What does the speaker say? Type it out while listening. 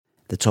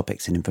The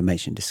topics and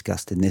information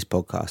discussed in this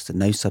podcast are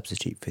no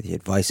substitute for the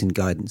advice and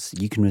guidance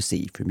that you can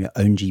receive from your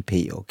own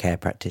GP or care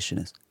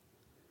practitioners.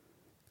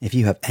 If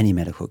you have any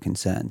medical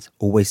concerns,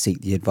 always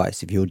seek the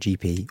advice of your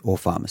GP or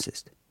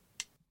pharmacist.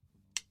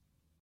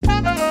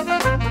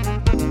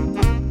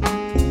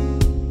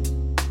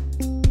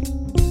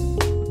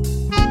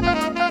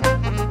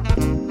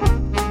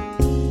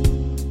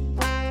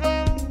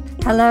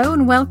 Hello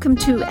and welcome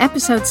to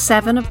episode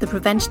 7 of the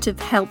Preventative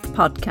Health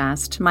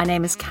Podcast. My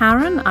name is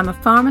Karen. I'm a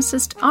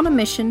pharmacist on a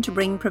mission to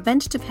bring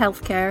preventative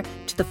healthcare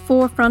to the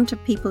forefront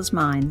of people's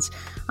minds.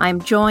 I am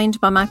joined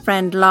by my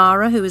friend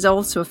Lara, who is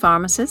also a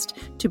pharmacist,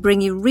 to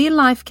bring you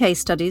real-life case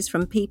studies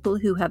from people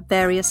who have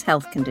various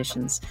health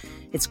conditions.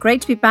 It's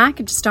great to be back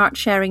and to start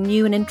sharing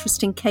new and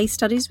interesting case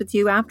studies with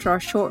you after our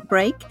short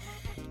break.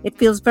 It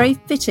feels very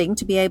fitting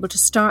to be able to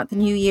start the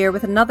new year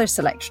with another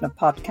selection of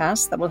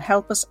podcasts that will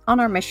help us on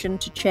our mission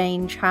to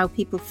change how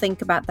people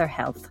think about their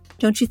health.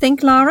 Don't you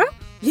think, Lara?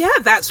 Yeah,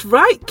 that's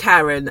right,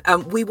 Karen.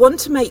 We want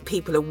to make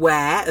people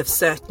aware of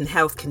certain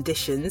health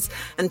conditions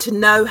and to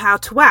know how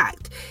to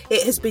act.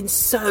 It has been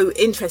so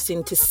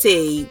interesting to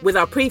see with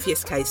our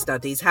previous case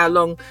studies how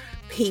long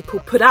people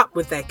put up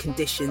with their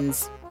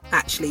conditions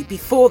actually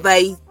before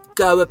they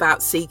go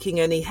about seeking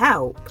any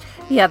help.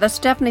 Yeah, that's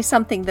definitely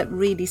something that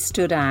really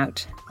stood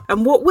out.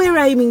 And what we're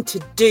aiming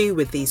to do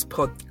with these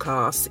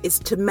podcasts is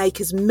to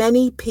make as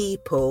many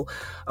people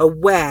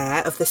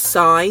aware of the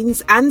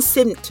signs and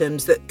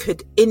symptoms that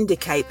could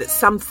indicate that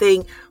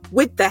something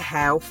with their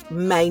health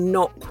may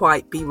not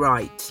quite be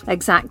right.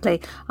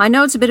 Exactly. I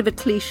know it's a bit of a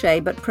cliche,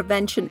 but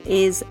prevention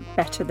is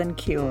better than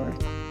cure.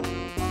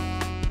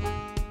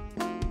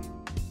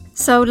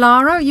 So,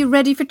 Lara, are you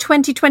ready for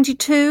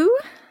 2022?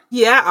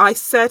 Yeah, I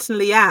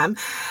certainly am.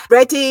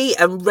 Ready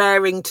and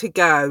raring to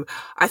go.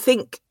 I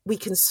think we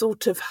can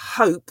sort of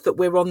hope that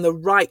we're on the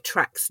right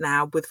tracks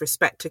now with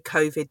respect to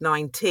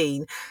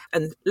COVID-19.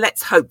 And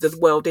let's hope that the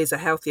world is a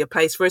healthier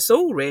place for us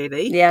all,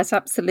 really. Yes,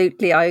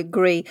 absolutely. I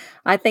agree.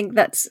 I think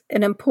that's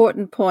an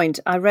important point.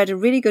 I read a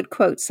really good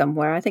quote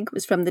somewhere. I think it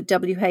was from the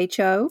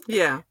WHO.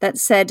 Yeah. That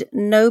said,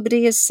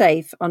 nobody is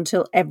safe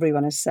until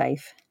everyone is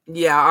safe.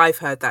 Yeah, I've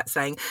heard that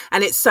saying,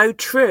 and it's so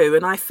true.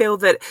 And I feel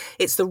that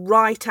it's the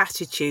right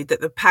attitude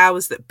that the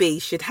powers that be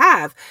should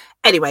have.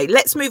 Anyway,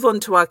 let's move on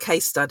to our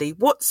case study.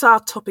 What's our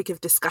topic of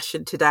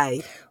discussion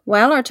today?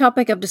 Well, our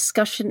topic of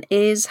discussion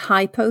is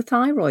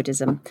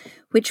hypothyroidism,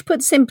 which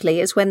put simply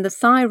is when the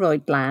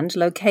thyroid gland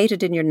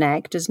located in your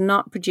neck does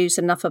not produce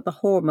enough of the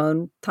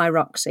hormone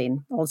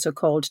thyroxine, also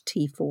called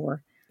T4.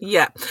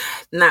 Yeah.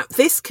 Now,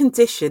 this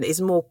condition is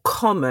more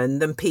common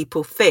than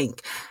people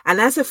think.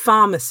 And as a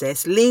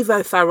pharmacist,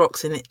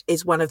 levothyroxine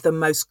is one of the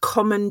most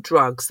common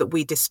drugs that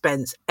we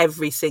dispense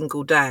every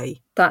single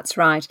day. That's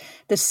right.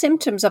 The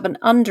symptoms of an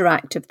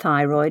underactive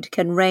thyroid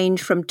can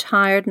range from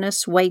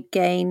tiredness, weight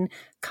gain,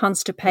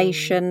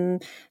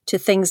 constipation, to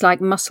things like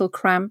muscle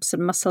cramps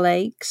and muscle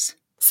aches.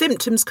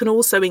 Symptoms can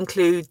also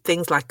include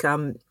things like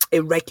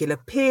irregular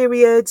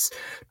periods,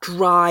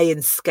 dry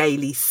and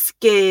scaly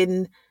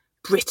skin,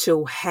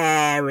 brittle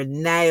hair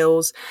and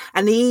nails,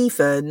 and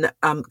even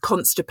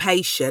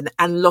constipation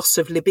and loss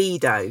of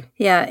libido.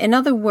 Yeah, in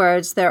other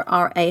words, there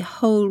are a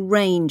whole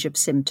range of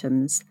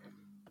symptoms.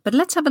 But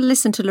let's have a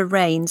listen to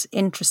Lorraine's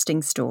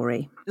interesting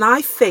story. And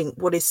I think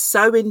what is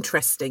so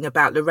interesting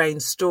about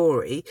Lorraine's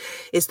story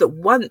is that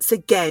once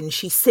again,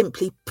 she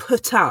simply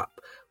put up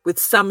with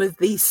some of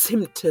these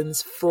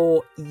symptoms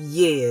for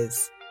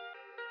years.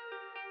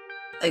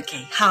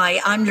 Okay,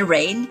 hi, I'm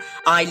Lorraine.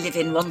 I live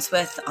in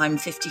Wandsworth. I'm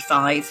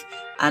 55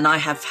 and I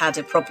have had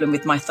a problem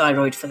with my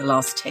thyroid for the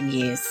last 10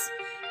 years.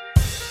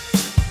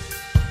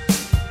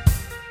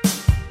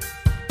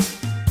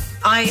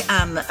 I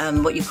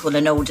am what you call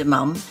an older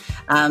mum.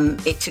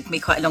 It took me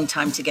quite a long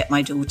time to get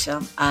my daughter.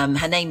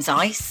 Her name's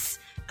Ice.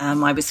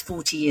 I was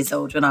 40 years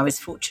old when I was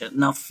fortunate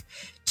enough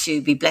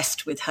to be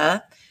blessed with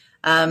her.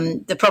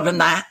 The problem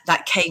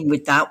that came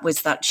with that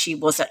was that she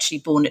was actually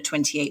born at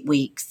 28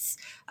 weeks.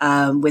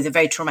 With a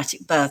very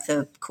traumatic birth,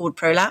 a cord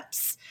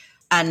prolapse.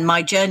 And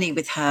my journey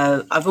with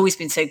her, I've always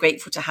been so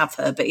grateful to have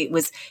her, but it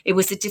was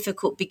a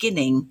difficult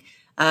beginning.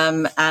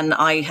 And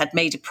I had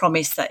made a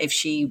promise that if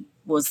she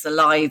was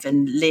alive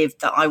and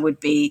lived, that I would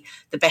be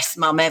the best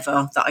mum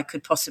ever that I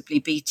could possibly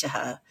be to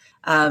her.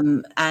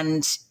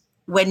 And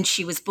when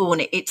she was born,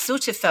 it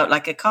sort of felt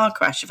like a car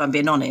crash, if I'm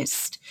being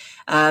honest.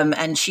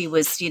 And she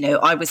was,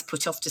 I was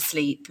put off to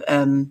sleep.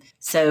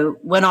 So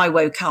when I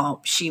woke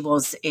up, she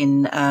was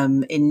in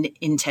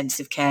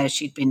intensive care.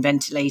 She'd been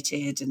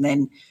ventilated and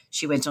then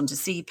she went on to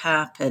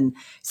CPAP. And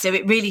so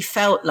it really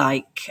felt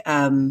like,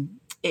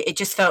 it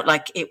just felt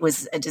like it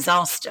was a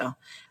disaster.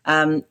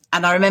 And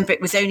I remember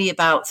it was only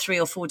about 3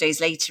 or 4 days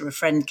later, a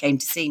friend came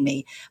to see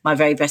me, my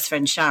very best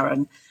friend,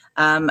 Sharon.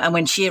 And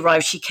when she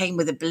arrived, she came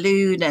with a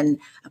balloon and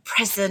a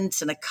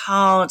present and a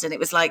card. And it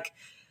was like,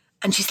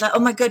 and she's like, oh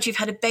my God, you've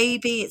had a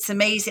baby. It's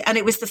amazing. And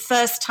it was the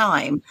first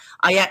time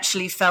I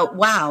actually felt,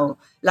 wow,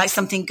 like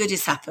something good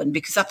has happened,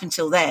 because up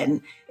until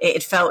then, it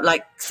had felt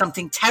like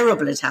something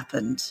terrible had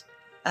happened.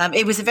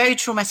 It was a very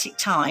traumatic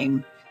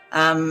time.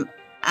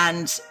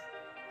 And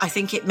I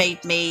think it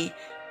made me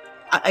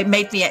a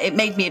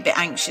bit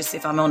anxious,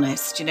 if I'm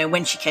honest. You know,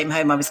 when she came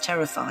home, I was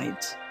terrified,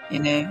 you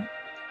know.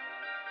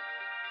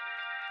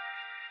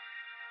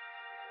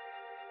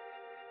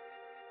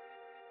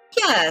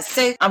 Yeah,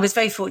 so I was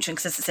very fortunate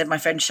because, as I said, my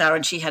friend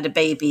Sharon, she had a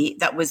baby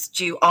that was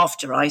due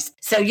after I.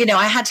 So, you know,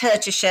 I had her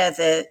to share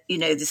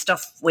the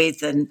stuff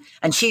with, and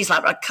she's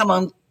like, right, come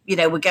on, you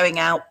know, we're going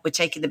out, we're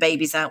taking the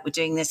babies out, we're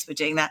doing this, we're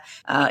doing that.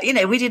 You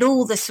know, we did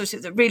all this sort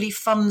of the really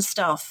fun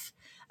stuff.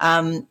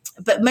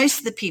 But most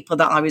of the people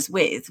that I was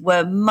with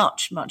were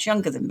much, much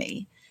younger than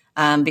me,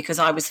 because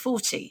I was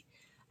 40.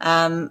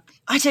 I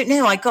don't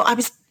know.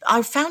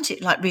 I found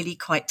it like really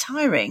quite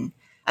tiring.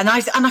 And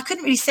I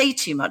couldn't really say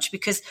too much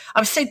because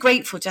I was so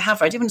grateful to have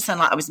her. I didn't sound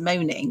like I was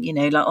moaning, you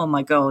know, like, oh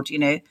my God, you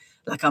know,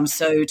 like I'm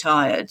so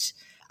tired.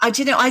 I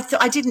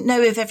didn't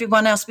know if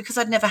everyone else, because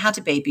I'd never had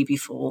a baby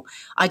before,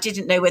 I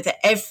didn't know whether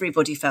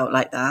everybody felt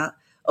like that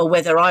or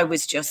whether I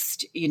was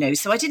just, you know,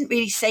 so I didn't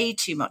really say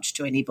too much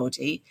to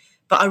anybody,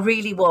 but I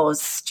really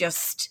was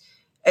just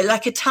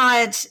like a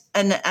tired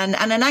and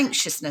an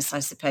anxiousness, I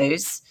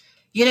suppose.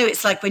 You know,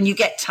 it's like when you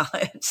get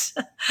tired,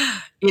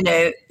 you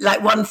know,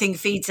 like one thing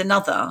feeds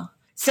another.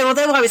 So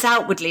although I was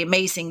outwardly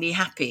amazingly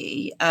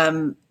happy,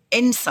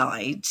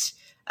 inside,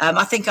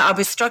 I think I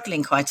was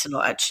struggling quite a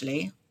lot,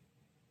 actually.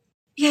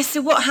 Yeah,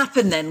 so what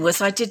happened then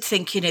was I did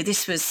think, you know,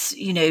 this was,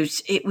 you know,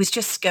 it was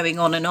just going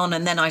on.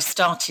 And then I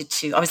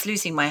was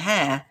losing my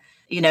hair,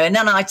 you know, and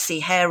then I'd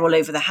see hair all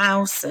over the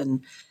house.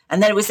 And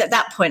then it was at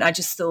that point I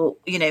just thought,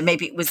 you know,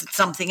 maybe it was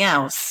something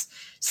else.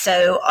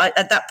 So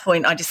at that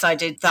point I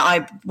decided that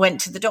I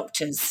went to the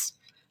doctors.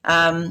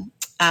 And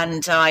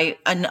by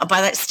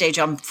that stage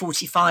I'm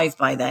 45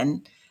 by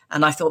then.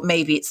 And I thought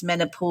maybe it's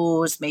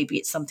menopause, maybe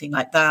it's something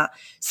like that.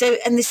 So,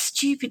 and the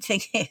stupid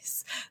thing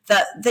is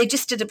that they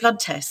just did a blood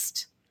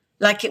test.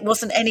 Like it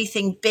wasn't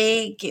anything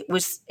big. It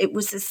was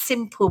a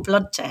simple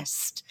blood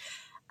test.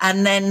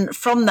 And then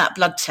from that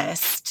blood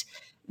test,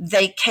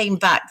 they came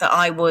back that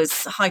I was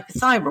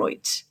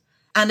hypothyroid.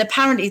 And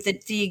apparently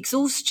the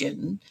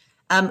exhaustion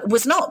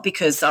was not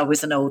because I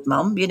was an old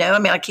mum, you know. I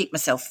mean, I keep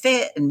myself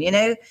fit and, you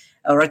know,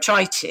 or I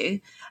try to.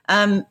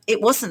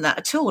 It wasn't that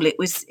at all.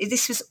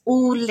 This was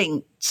all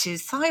linked to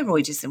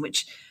thyroidism,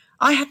 which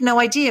I had no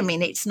idea. I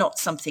mean, it's not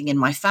something in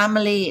my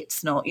family.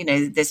 It's not, you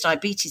know, there's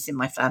diabetes in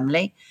my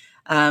family.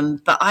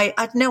 But I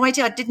had no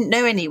idea. I didn't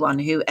know anyone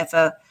who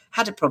ever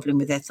had a problem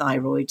with their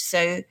thyroid.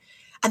 So,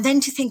 and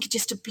then to think of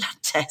just a blood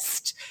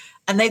test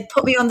and they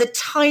put me on the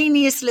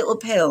tiniest little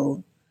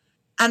pill.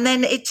 And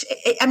then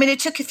it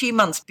took a few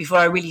months before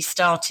I really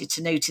started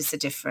to notice a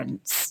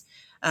difference.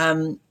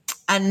 And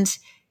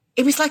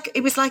it was like,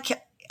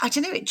 I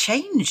don't know, it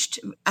changed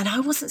and I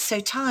wasn't so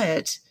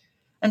tired.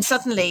 And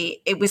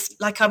suddenly it was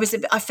like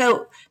I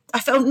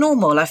felt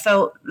normal. I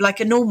felt like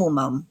a normal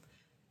mum,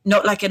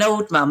 not like an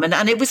old mum.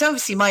 And it was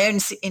obviously my own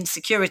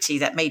insecurity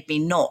that made me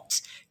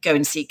not go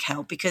and seek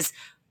help because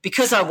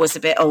I was a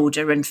bit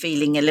older and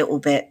feeling a little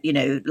bit, you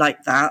know,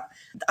 like that.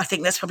 I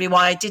think that's probably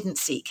why I didn't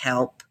seek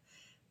help.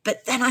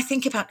 But then I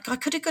think about, I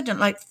could have gone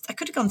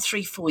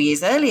 3-4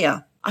 years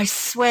earlier. I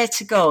swear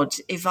to God,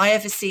 if I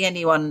ever see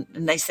anyone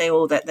and they say,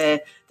 oh, that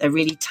they're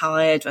really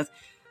tired,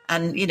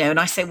 and, you know, and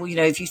I say, well, you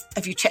know,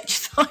 have you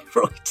checked your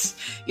thyroid?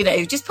 You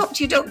know, just pop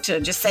to your doctor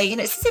and just say, you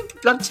know, it's a simple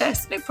blood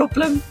test, no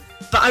problem.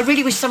 But I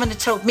really wish someone had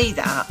told me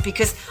that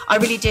because I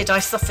really did. I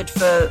suffered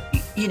for,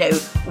 you know,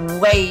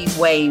 way,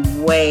 way,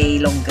 way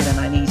longer than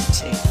I needed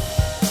to.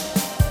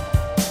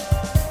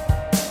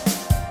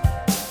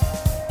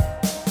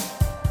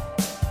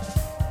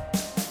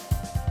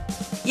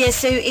 Yeah,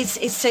 so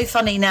it's so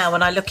funny now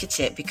when I look at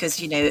it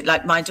because, you know,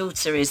 like my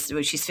daughter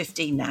she's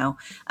 15 now,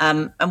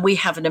 and we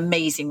have an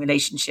amazing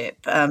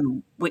relationship,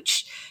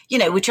 which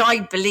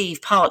I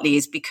believe partly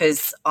is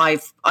because I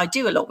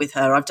do a lot with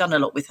her. I've done a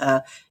lot with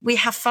her. We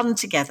have fun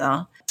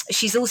together.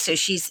 She's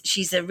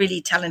a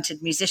really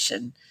talented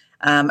musician,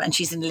 and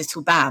she's in a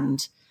little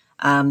band.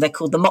 They're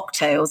called the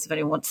Mocktails, if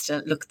anyone wants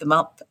to look them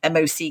up,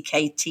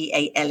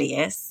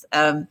 Mocktails.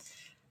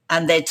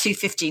 And they're two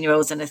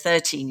 15-year-olds and a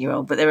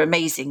 13-year-old, but they're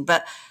amazing.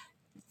 But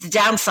the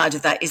downside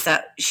of that is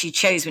that she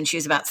chose when she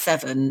was about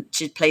 7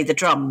 to play the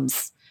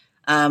drums.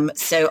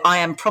 So I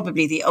am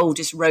probably the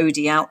oldest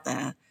roadie out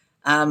there.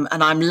 And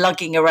I'm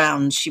lugging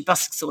around. She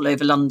busks all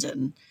over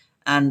London.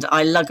 And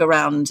I lug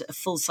around a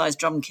full-size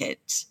drum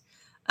kit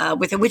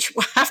with her, which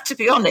I have to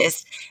be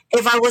honest,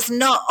 if I was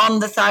not on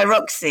the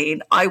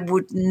thyroxine, I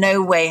would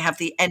no way have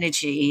the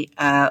energy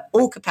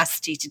or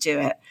capacity to do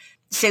it.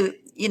 So,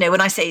 you know,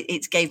 when I say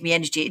it gave me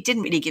energy, it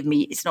didn't really give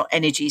me, it's not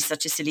energy,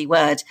 such a silly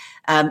word.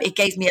 It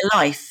gave me a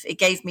life. It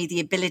gave me the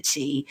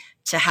ability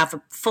to have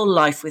a full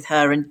life with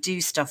her and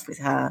do stuff with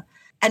her.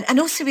 And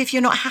also if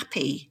you're not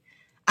happy.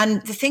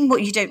 And the thing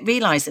what you don't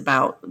realize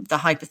about the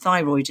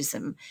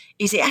hypothyroidism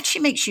is it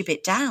actually makes you a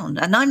bit down.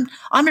 And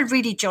I'm a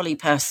really jolly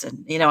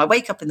person. You know, I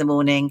wake up in the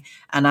morning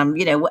and I'm,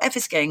 you know,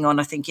 whatever's going on,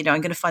 I think, you know,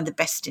 I'm going to find the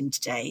best in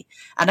today.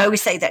 And I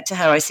always say that to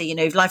her. I say, you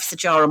know, life's a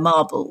jar of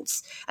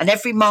marbles and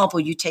every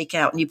marble you take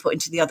out and you put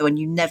into the other one,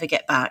 you never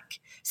get back.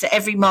 So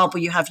every marble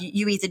you have,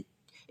 you either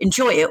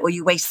enjoy it or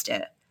you waste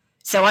it.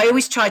 So I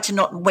always try to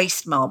not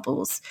waste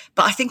marbles,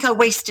 but I think I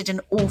wasted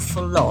an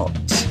awful lot.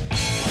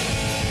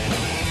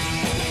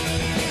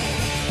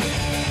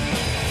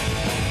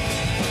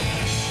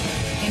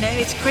 You know,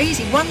 it's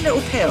crazy. One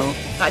little pill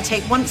that I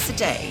take once a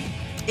day,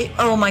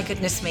 oh my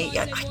goodness me,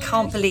 I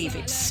can't believe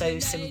it's so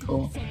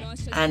simple.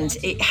 And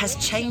it has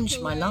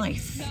changed my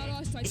life.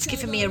 It's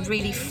given me a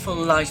really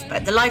full life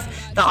back, the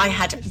life that I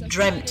had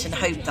dreamt and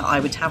hoped that I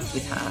would have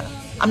with her.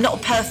 I'm not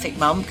a perfect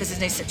mum, because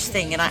there's no such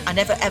thing, and I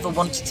never ever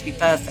wanted to be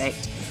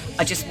perfect.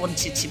 I just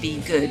wanted to be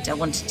good. I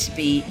wanted to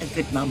be a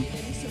good mum.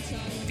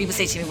 People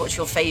say to me, what's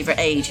your favourite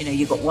age? You know,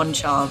 you've got one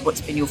child,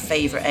 what's been your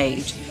favourite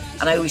age?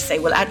 And I always say,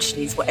 well,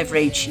 actually, it's whatever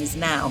age she is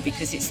now,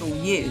 because it's all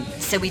new.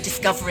 So we're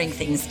discovering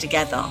things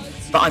together,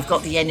 but I've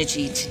got the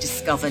energy to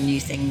discover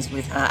new things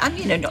with her. And,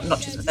 you know, not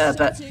just with her,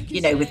 but,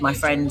 you know, with my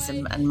friends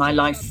and my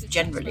life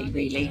generally,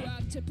 really.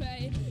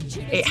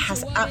 It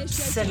has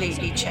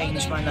absolutely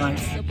changed my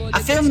life. I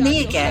feel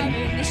me again.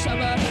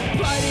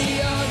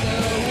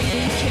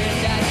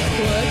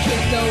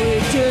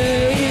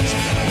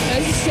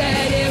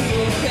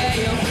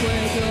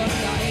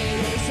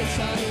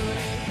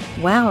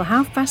 Well,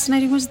 how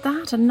fascinating was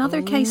that?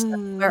 Another case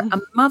where a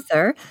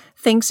mother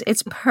thinks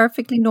it's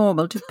perfectly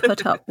normal to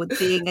put up with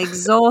being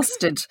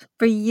exhausted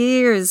for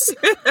years.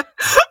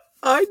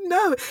 I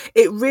know.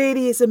 It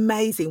really is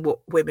amazing what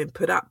women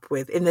put up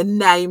with in the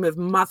name of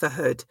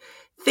motherhood,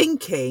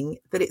 thinking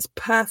that it's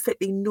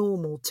perfectly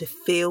normal to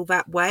feel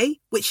that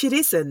way, which it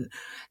isn't.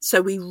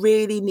 So we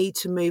really need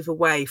to move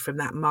away from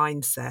that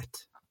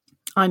mindset.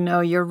 I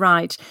know, you're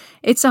right.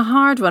 It's a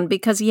hard one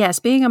because, yes,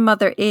 being a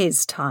mother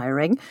is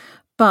tiring,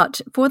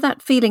 but for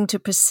that feeling to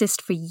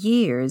persist for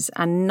years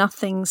and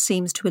nothing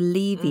seems to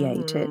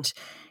alleviate it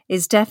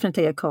is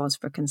definitely a cause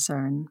for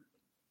concern.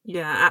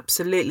 Yeah,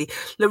 absolutely.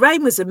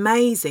 Lorraine was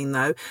amazing,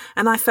 though,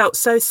 and I felt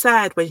so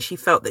sad when she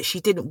felt that she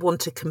didn't want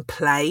to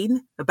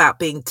complain about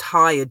being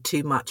tired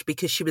too much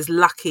because she was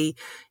lucky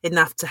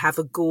enough to have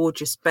a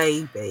gorgeous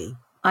baby.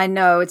 I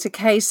know, it's a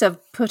case of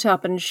put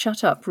up and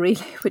shut up,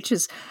 really, which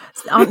is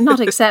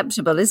not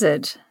acceptable, is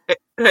it?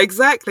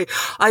 Exactly.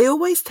 I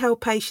always tell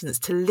patients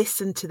to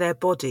listen to their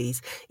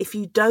bodies. If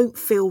you don't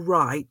feel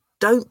right,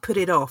 don't put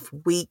it off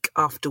week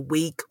after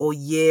week or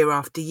year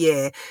after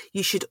year.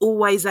 You should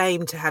always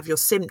aim to have your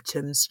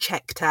symptoms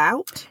checked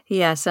out.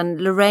 Yes,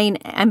 and Lorraine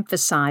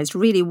emphasised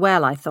really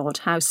well, I thought,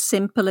 how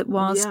simple it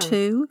was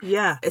too.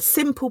 Yeah, a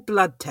simple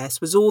blood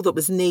test was all that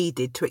was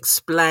needed to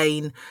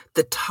explain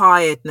the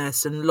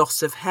tiredness and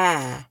loss of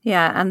hair.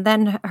 Yeah, and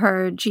then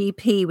her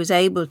GP was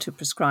able to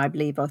prescribe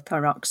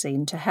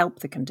levothyroxine to help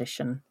the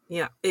condition.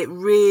 Yeah, it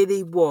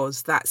really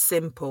was that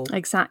simple.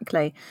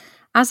 Exactly.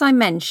 As I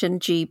mentioned,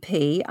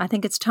 GP, I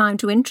think it's time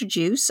to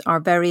introduce our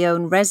very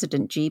own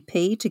resident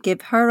GP to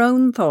give her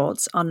own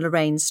thoughts on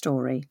Lorraine's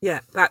story.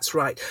 Yeah, that's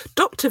right.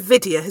 Dr.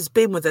 Vidya has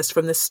been with us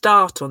from the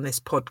start on this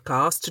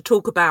podcast to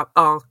talk about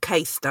our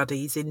case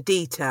studies in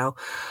detail.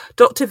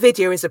 Dr.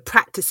 Vidya is a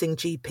practicing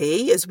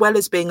GP as well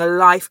as being a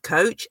life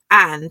coach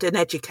and an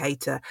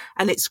educator,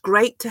 and it's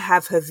great to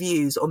have her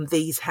views on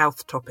these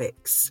health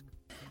topics.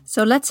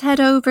 So let's head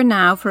over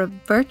now for a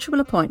virtual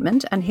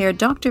appointment and hear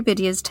Dr.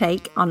 Vidya's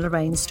take on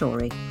Lorraine's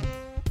story.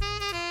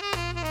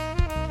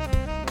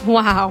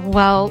 Wow,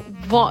 well,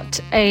 what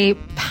a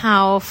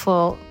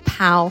powerful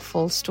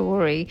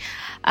story.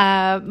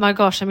 My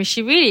gosh, I mean,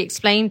 she really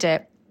explained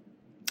it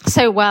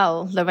so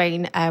well,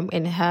 Lorraine,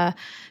 in her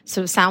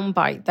sort of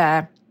soundbite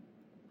there.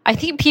 I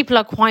think people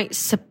are quite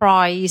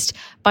surprised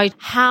by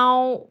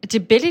how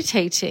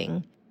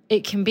debilitating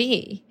it can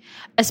be,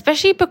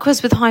 especially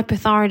because with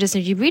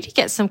hypothyroidism, you really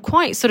get some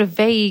quite sort of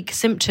vague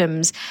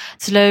symptoms,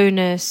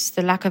 slowness,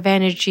 the lack of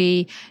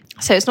energy.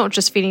 So it's not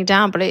just feeling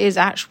down, but it is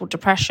actual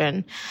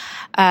depression,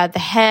 the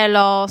hair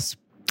loss,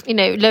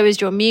 lowers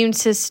your immune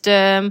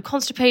system,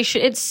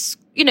 constipation. It's,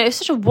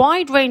 such a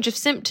wide range of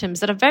symptoms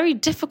that are very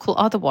difficult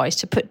otherwise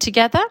to put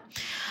together.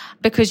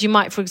 Because you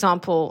might, for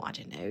example,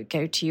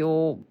 go to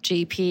your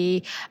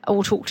GP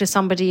or talk to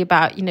somebody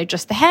about,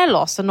 just the hair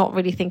loss and not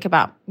really think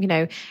about,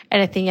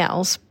 anything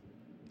else.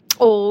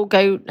 Or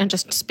go and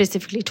just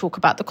specifically talk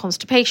about the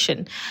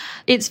constipation.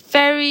 It's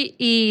very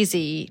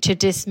easy to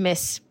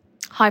dismiss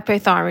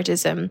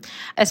hypothyroidism,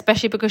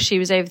 especially because she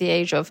was over the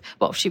age of,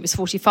 she was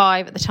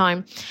 45 at the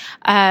time.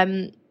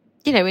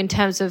 In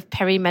terms of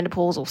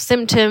perimenopausal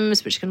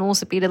symptoms, which can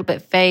also be a little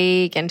bit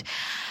vague. And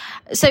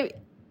so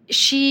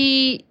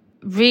she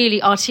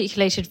really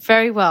articulated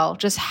very well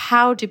just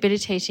how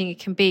debilitating it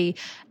can be,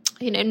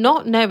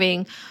 not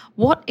knowing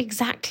what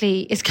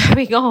exactly is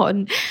going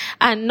on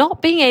and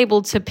not being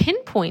able to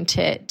pinpoint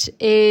it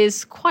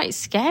is quite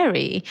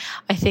scary,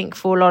 I think,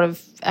 for a lot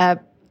of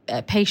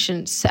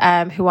patients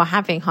who are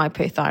having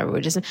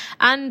hypothyroidism,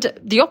 and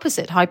the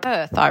opposite,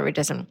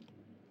 hyperthyroidism,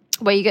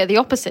 where you get the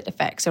opposite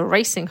effects, a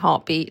racing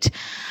heartbeat.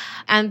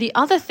 And the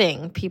other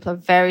thing people are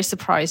very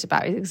surprised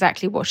about is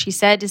exactly what she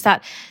said, is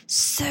that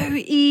so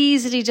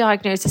easily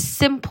diagnosed, a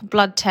simple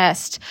blood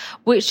test,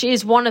 which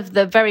is one of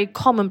the very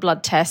common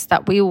blood tests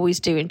that we always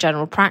do in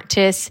general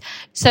practice.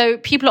 So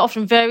people are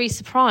often very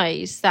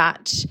surprised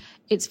that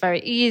it's very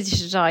easy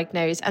to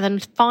diagnose. And then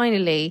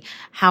finally,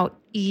 how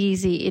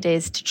easy it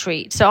is to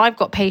treat. So I've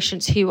got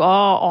patients who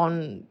are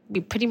on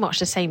pretty much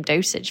the same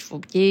dosage for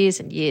years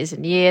and years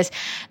and years.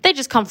 They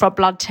just come for a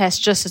blood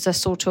test just as a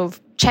sort of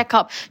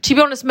checkup. To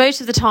be honest,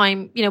 most of the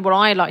time, what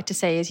I like to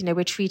say is,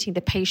 we're treating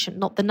the patient,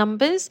 not the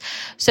numbers.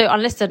 So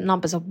unless the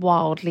numbers are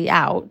wildly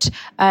out,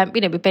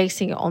 we're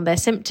basing it on their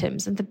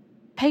symptoms. And the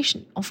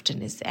patient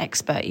often is the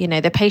expert.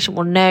 The patient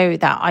will know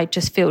that I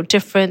just feel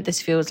different.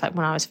 This feels like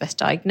when I was first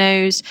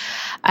diagnosed.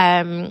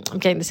 I'm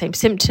getting the same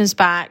symptoms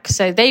back.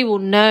 So they will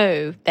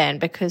know then,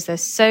 because they're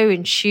so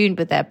in tune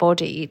with their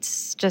body.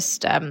 It's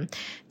just,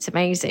 it's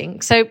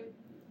amazing. So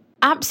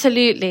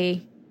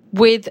absolutely,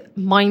 with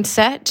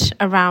mindset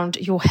around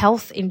your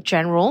health in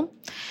general,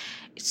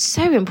 it's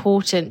so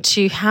important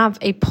to have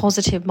a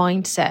positive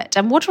mindset.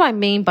 And what do I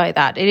mean by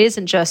that? It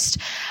isn't just,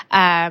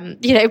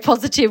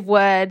 positive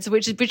words,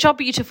 which are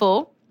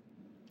beautiful,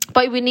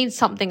 but we need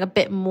something a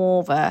bit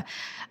more of a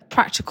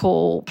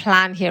practical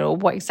plan here, or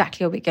what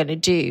exactly are we going to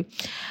do?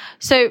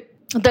 So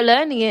the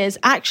learning is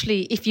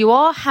actually, if you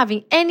are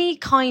having any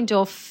kind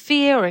of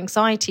fear or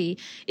anxiety,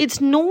 it's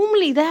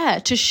normally there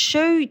to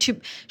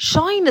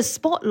shine a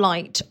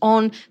spotlight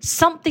on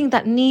something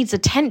that needs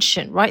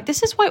attention, right?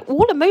 This is why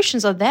all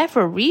emotions are there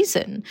for a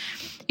reason.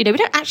 We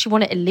don't actually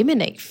want to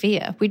eliminate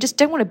fear. We just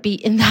don't want to be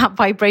in that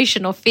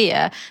vibration of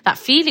fear, that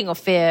feeling of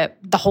fear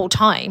the whole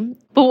time.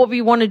 But what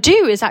we want to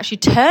do is actually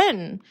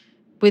turn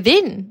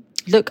within,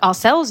 look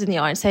ourselves in the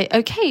eye and say,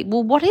 okay,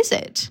 well, what is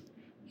it?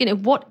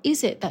 What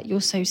is it that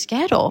you're so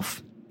scared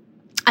of?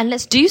 And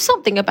let's do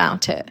something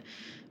about it,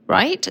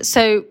 right?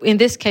 So in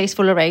this case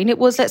for Lorraine, it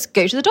was, let's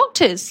go to the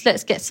doctors.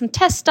 Let's get some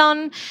tests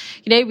done.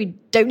 We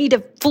don't need a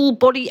full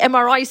body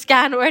MRI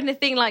scan or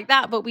anything like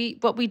that, but we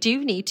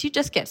do need to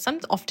just get some.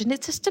 Often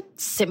it's just a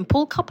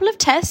simple couple of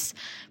tests.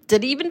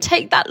 Didn't even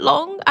take that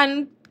long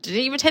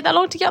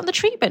to get on the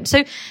treatment.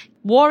 So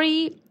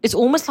worry is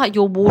almost like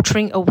you're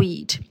watering a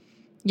weed.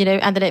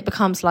 And then it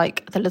becomes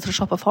like the Little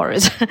Shop of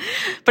Horrors.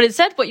 But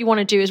instead, what you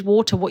want to do is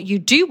water what you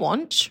do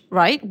want,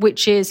 right?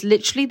 Which is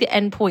literally the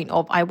end point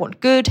of, I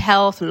want good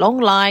health, long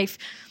life,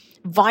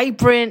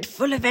 vibrant,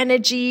 full of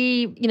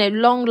energy,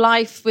 long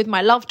life with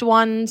my loved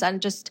ones,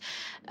 and just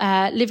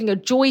living a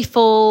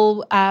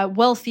joyful,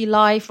 wealthy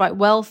life, right?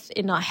 Wealth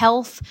in our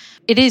health.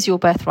 It is your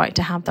birthright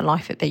to have the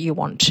life that you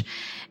want.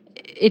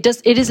 It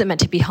isn't meant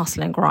to be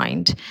hustle and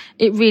grind.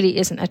 It really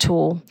isn't at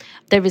all.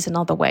 There is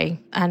another way.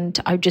 And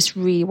I just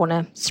really want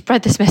to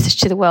spread this message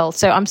to the world.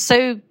 So I'm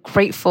so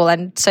grateful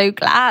and so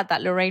glad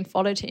that Lorraine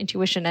followed her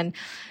intuition. And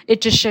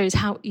it just shows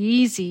how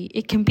easy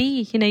it can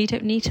be. You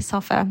don't need to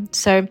suffer.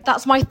 So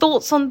that's my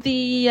thoughts on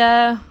the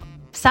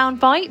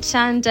soundbite.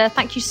 And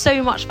thank you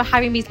so much for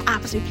having me. It's an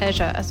absolute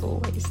pleasure as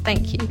always.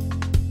 Thank you.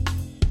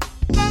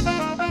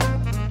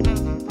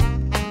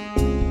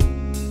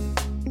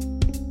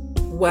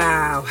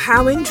 Wow,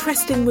 how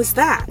interesting was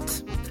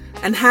that?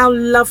 And how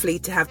lovely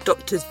to have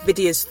Dr.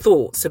 Vidya's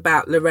thoughts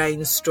about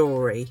Lorraine's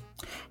story.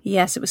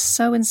 Yes, it was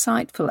so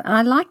insightful. And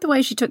I like the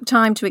way she took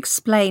time to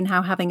explain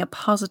how having a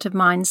positive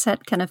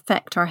mindset can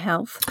affect our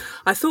health.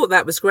 I thought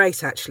that was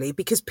great, actually,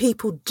 because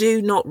people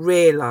do not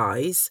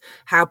realise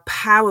how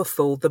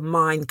powerful the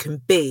mind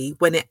can be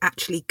when it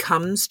actually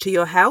comes to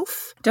your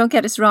health. Don't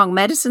get us wrong,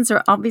 medicines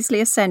are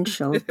obviously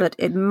essential, but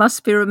it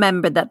must be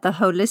remembered that the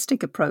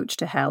holistic approach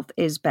to health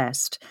is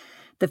best.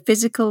 The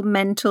physical,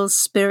 mental,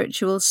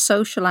 spiritual,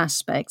 social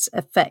aspects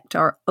affect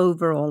our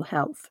overall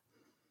health.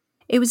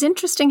 It was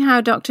interesting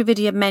how Dr.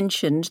 Vidya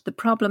mentioned the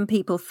problem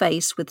people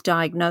face with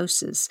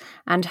diagnosis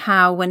and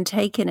how, when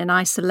taken in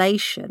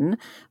isolation,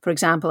 for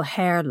example,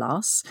 hair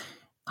loss,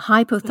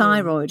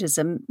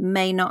 hypothyroidism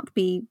may not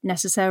be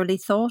necessarily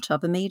thought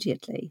of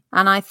immediately.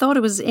 And I thought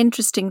it was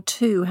interesting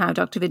too how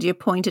Dr. Vidya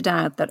pointed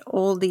out that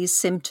all these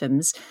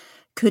symptoms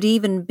could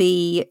even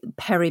be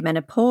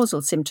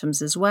perimenopausal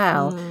symptoms as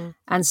well.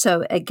 And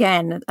so,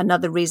 again,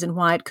 another reason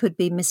why it could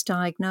be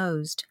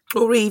misdiagnosed.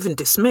 Or even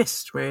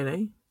dismissed,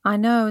 really. I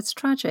know, it's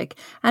tragic.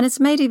 And it's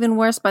made even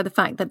worse by the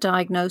fact that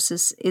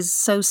diagnosis is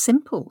so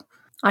simple.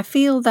 I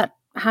feel that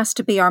has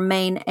to be our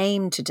main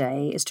aim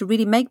today, is to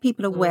really make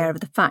people aware of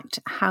the fact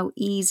how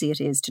easy it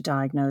is to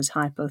diagnose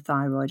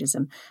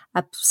hypothyroidism.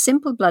 A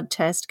simple blood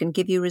test can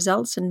give you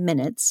results in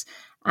minutes,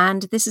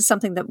 and this is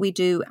something that we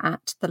do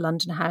at the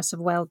London House of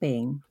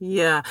Wellbeing.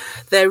 Yeah,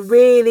 there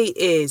really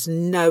is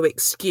no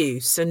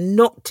excuse and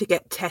not to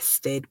get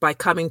tested by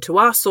coming to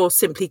us or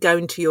simply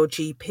going to your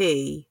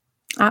GP.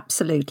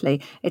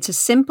 Absolutely. It's a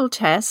simple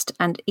test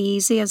and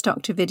easy, as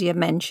Dr. Vidya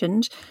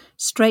mentioned,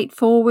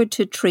 straightforward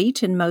to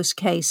treat in most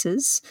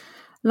cases.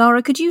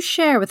 Laura, could you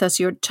share with us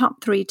your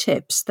top 3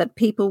 tips that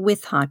people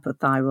with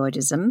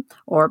hypothyroidism,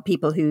 or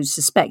people who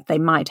suspect they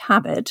might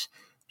have it,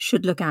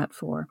 should look out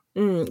for?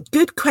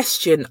 Good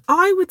question.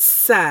 I would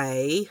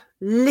say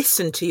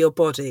listen to your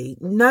body.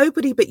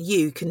 Nobody but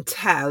you can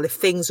tell if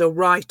things are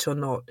right or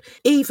not,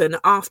 even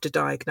after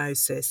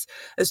diagnosis.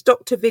 As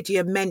Dr.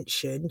 Vidya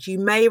mentioned, you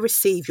may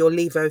receive your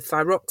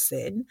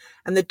levothyroxine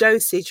and the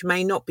dosage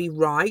may not be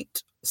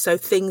right, so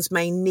things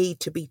may need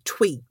to be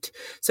tweaked.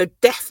 So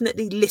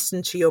definitely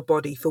listen to your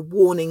body for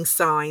warning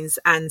signs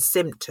and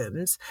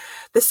symptoms.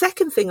 The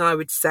second thing I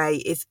would say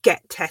is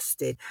get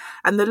tested.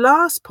 And the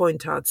last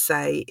point I'd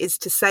say is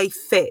to stay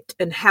fit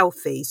and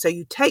healthy. So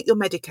you take your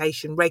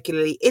medication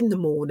regularly in the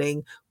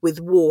morning with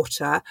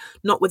water,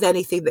 not with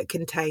anything that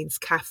contains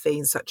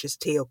caffeine such as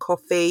tea or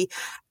coffee,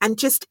 and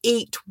just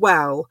eat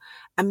well.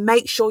 And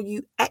make sure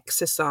you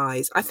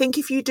exercise. I think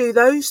if you do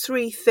those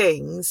 3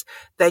 things,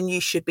 then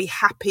you should be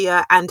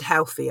happier and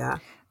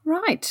healthier.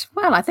 Right.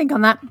 Well, I think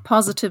on that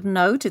positive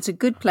note, it's a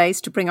good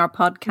place to bring our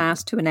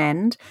podcast to an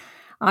end.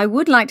 I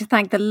would like to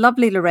thank the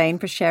lovely Lorraine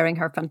for sharing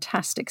her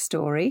fantastic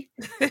story.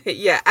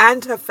 Yeah,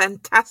 and her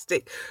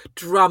fantastic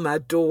drummer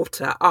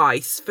daughter,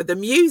 Ice, for the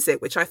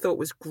music, which I thought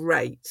was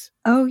great.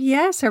 Oh,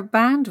 yes, her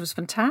band was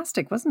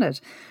fantastic, wasn't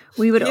it?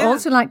 We would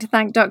also like to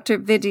thank Dr.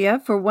 Vidya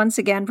for once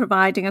again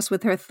providing us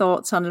with her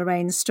thoughts on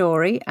Lorraine's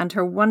story and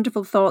her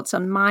wonderful thoughts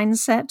on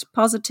mindset,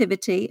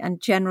 positivity and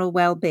general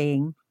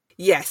well-being.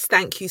 Yes,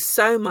 thank you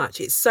so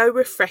much. It's so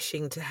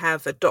refreshing to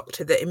have a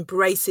doctor that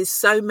embraces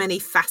so many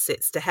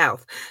facets to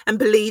health and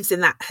believes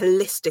in that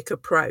holistic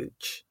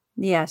approach.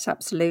 Yes,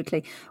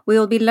 absolutely. We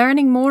will be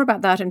learning more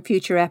about that in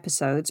future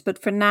episodes, but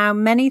for now,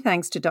 many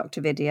thanks to Dr.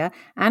 Vidya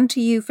and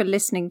to you for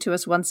listening to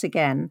us once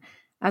again.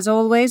 As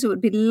always, it would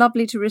be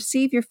lovely to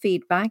receive your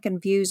feedback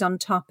and views on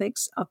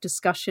topics of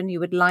discussion you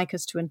would like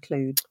us to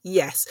include.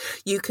 Yes,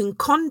 you can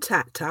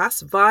contact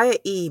us via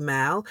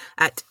email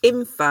at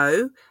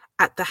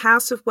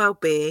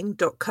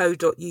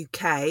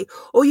info@thehouseofwellbeing.co.uk,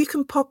 or you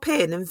can pop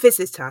in and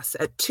visit us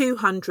at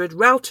 200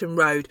 Relton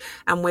Road,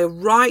 and we're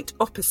right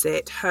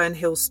opposite Herne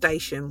Hill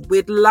Station.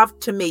 We'd love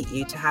to meet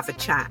you to have a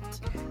chat.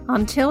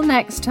 Until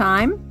next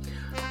time,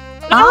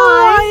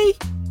 Bye!